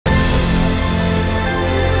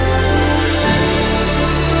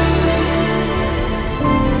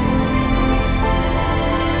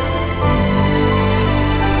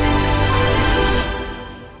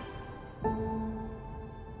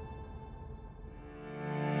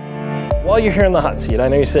While you're here in the hot seat, I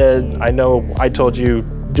know I told you,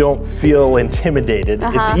 don't feel intimidated.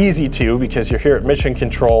 It's easy to because you're here at Mission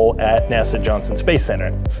Control at NASA Johnson Space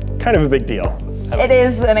Center. It's kind of a big deal. It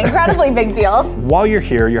is an incredibly big deal. While you're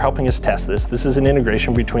here, you're helping us test this. This is an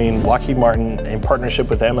integration between Lockheed Martin in partnership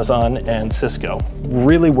with Amazon and Cisco.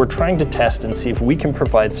 Really, we're trying to test and see if we can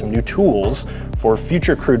provide some new tools for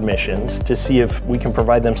future crewed missions to see if we can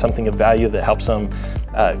provide them something of value that helps them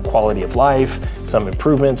quality of life, some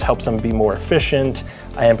improvements, helps them be more efficient,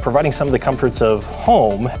 and providing some of the comforts of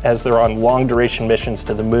home as they're on long duration missions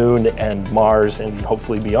to the moon and Mars and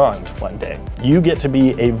hopefully beyond one day. You get to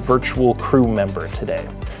be a virtual crew member today.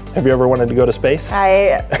 Have you ever wanted to go to space?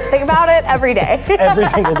 I think about it every day. Every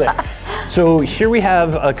single day. So here we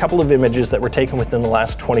have a couple of images that were taken within the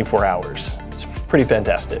last 24 hours. It's pretty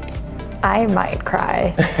fantastic. I might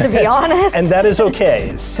cry, to be honest. And that is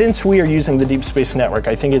okay. Since we are using the Deep Space Network,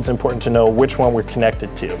 I think it's important to know which one we're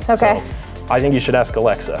connected to. Okay. So I think you should ask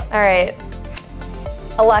Alexa. All right.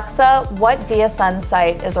 Alexa, what DSN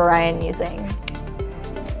site is Orion using?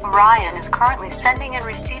 Orion is currently sending and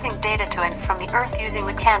receiving data to and from the Earth using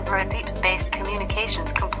the Canberra Deep Space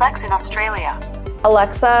Communications Complex in Australia.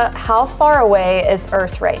 Alexa, how far away is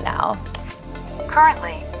Earth right now?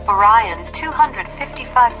 Currently, Orion is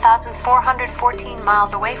 255,414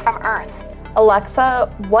 miles away from Earth. Alexa,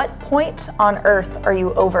 what point on Earth are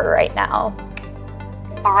you over right now?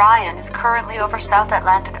 Orion is currently over South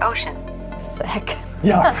Atlantic Ocean. Sick.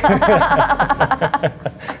 Yeah.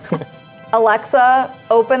 Alexa,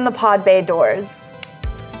 open the pod bay doors.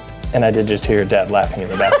 And I did just hear your dad laughing in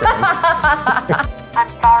the background. I'm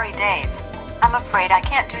sorry, Dave. I'm afraid I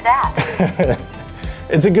can't do that.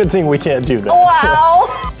 It's a good thing we can't do that. Wow.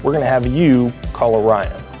 We're gonna have you call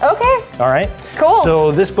Orion. Okay. All right? Cool.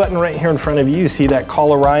 So this button right here in front of you, see that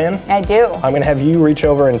call Orion? I do. I'm gonna have you reach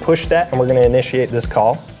over and push that, and we're gonna initiate this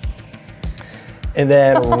call. And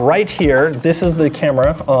then right here, this is the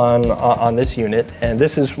camera on this unit, and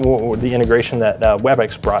this is the integration that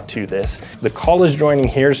WebEx brought to this. The call is joining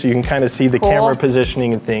here, so you can kind of see the camera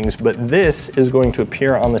positioning and things, but this is going to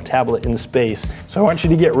appear on the tablet in space. So I want you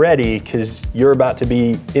to get ready, because you're about to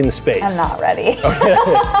be in space. I'm not ready. Okay.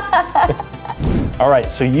 All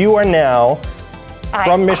right, so you are now,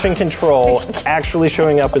 from Mission Control, actually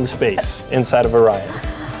showing up in space, inside of Orion.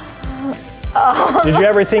 Did you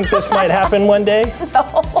ever think this might happen one day?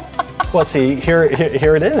 No. Well, see, here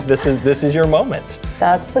it is. This is your moment.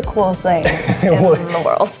 That's the coolest thing in the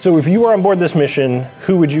world. So if you were on board this mission,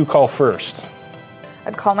 who would you call first?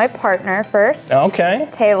 I'd call my partner first. Okay.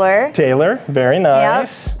 Taylor. Taylor, very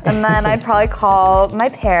nice. Yep. And then I'd probably call my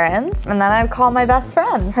parents, and then I'd call my best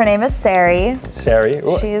friend. Her name is Sari. Sari.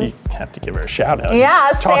 She's... You have to give her a shout out.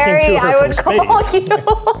 Yeah, Sari, I would call you.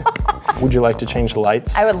 Would you like to change the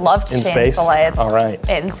lights? I would love to change the lights. All right.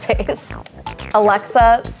 In space.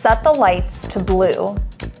 Alexa, set the lights to blue.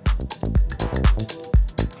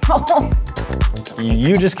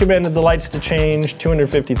 You just commanded the lights to change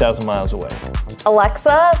 250,000 miles away.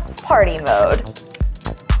 Alexa, party mode.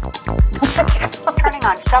 Turning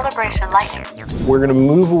on celebration lighting. We're gonna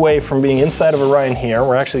move away from being inside of Orion here.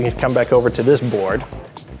 We're actually gonna come back over to this board.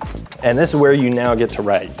 And this is where you now get to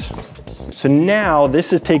write. So now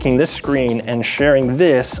this is taking this screen and sharing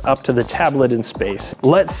this up to the tablet in space.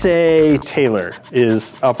 Let's say Taylor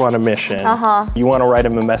is up on a mission. You wanna write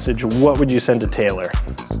him a message. What would you send to Taylor?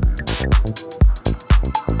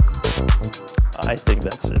 I think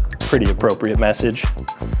that's a pretty appropriate message.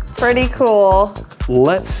 Pretty cool.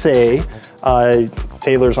 Let's say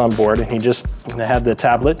Taylor's on board and he just had the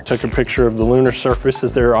tablet, took a picture of the lunar surface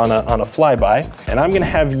as they're on a flyby. And I'm gonna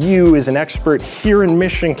have you as an expert here in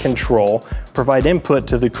Mission Control provide input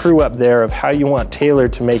to the crew up there of how you want Taylor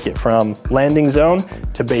to make it from landing zone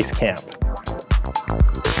to base camp.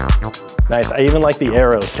 Nice, I even like the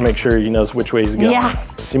arrows to make sure he knows which way he's going. Yeah.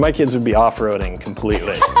 See, my kids would be off-roading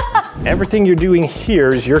completely. Everything you're doing here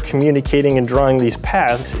is you're communicating and drawing these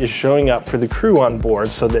paths is showing up for the crew on board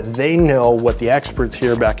so that they know what the experts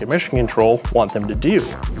here back at Mission Control want them to do.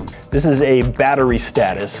 This is a battery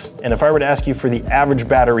status, and if I were to ask you for the average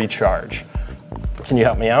battery charge, can you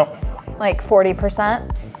help me out? Like 40%.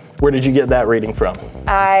 Where did you get that reading from?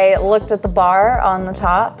 I looked at the bar on the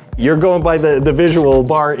top. You're going by the visual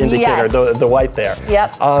bar indicator, yes. the white there.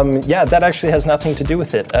 Yep. Yeah, that actually has nothing to do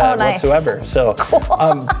with it nice. whatsoever. So, cool.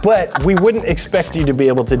 But we wouldn't expect you to be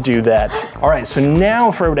able to do that. All right, so now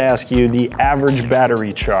if I were to ask you the average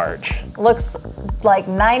battery charge. Looks like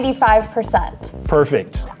 95%.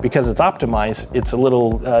 Perfect, because it's optimized, it's a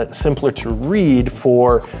little simpler to read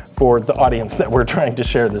for the audience that we're trying to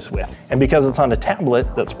share this with. And because it's on a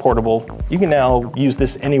tablet that's portable, you can now use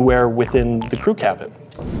this anywhere within the crew cabin.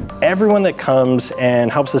 Everyone that comes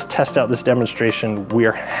and helps us test out this demonstration, we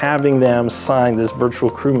are having them sign this virtual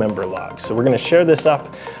crew member log. So we're going to share this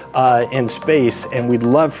up in space, and we'd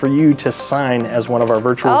love for you to sign as one of our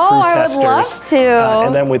virtual crew testers. Oh, I would love to.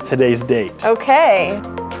 And then with today's date. Okay.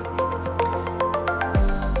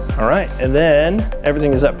 All right, and then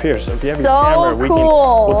everything is up here. So if you have your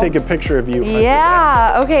camera, we'll take a picture of you.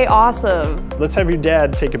 Yeah, okay, awesome. Let's have your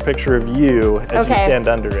dad take a picture of you as you stand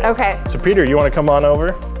under it. Okay. So Peter, you want to come on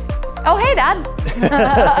over? Oh, hey, Dad.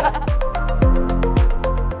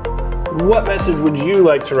 What message would you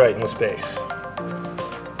like to write in space?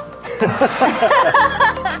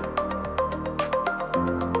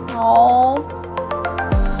 Oh.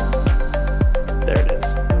 There it is.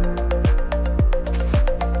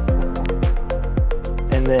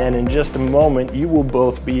 And then in just a moment, you will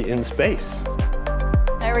both be in space.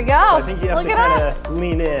 There we go. So I think you have Look to at kind us. of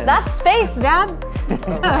lean in. That's space, Dad.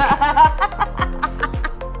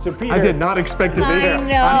 So Peter, I did not expect to be here. I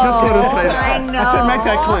know. I'm just going to say that. I know. I should make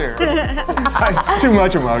that clear. It's too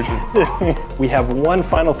much emotion. we have one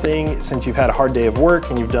final thing. Since you've had a hard day of work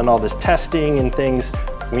and you've done all this testing and things,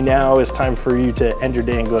 now is time for you to end your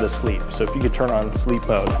day and go to sleep. So if you could turn on sleep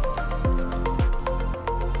mode.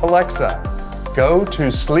 Alexa, go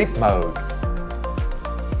to sleep mode.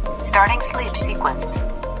 Starting sleep sequence.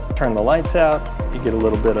 Turn the lights out. You get a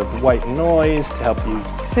little bit of white noise to help you.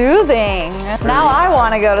 Soothing. Now I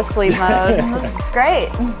want to go to sleep mode. This is great.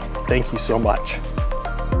 Thank you so much.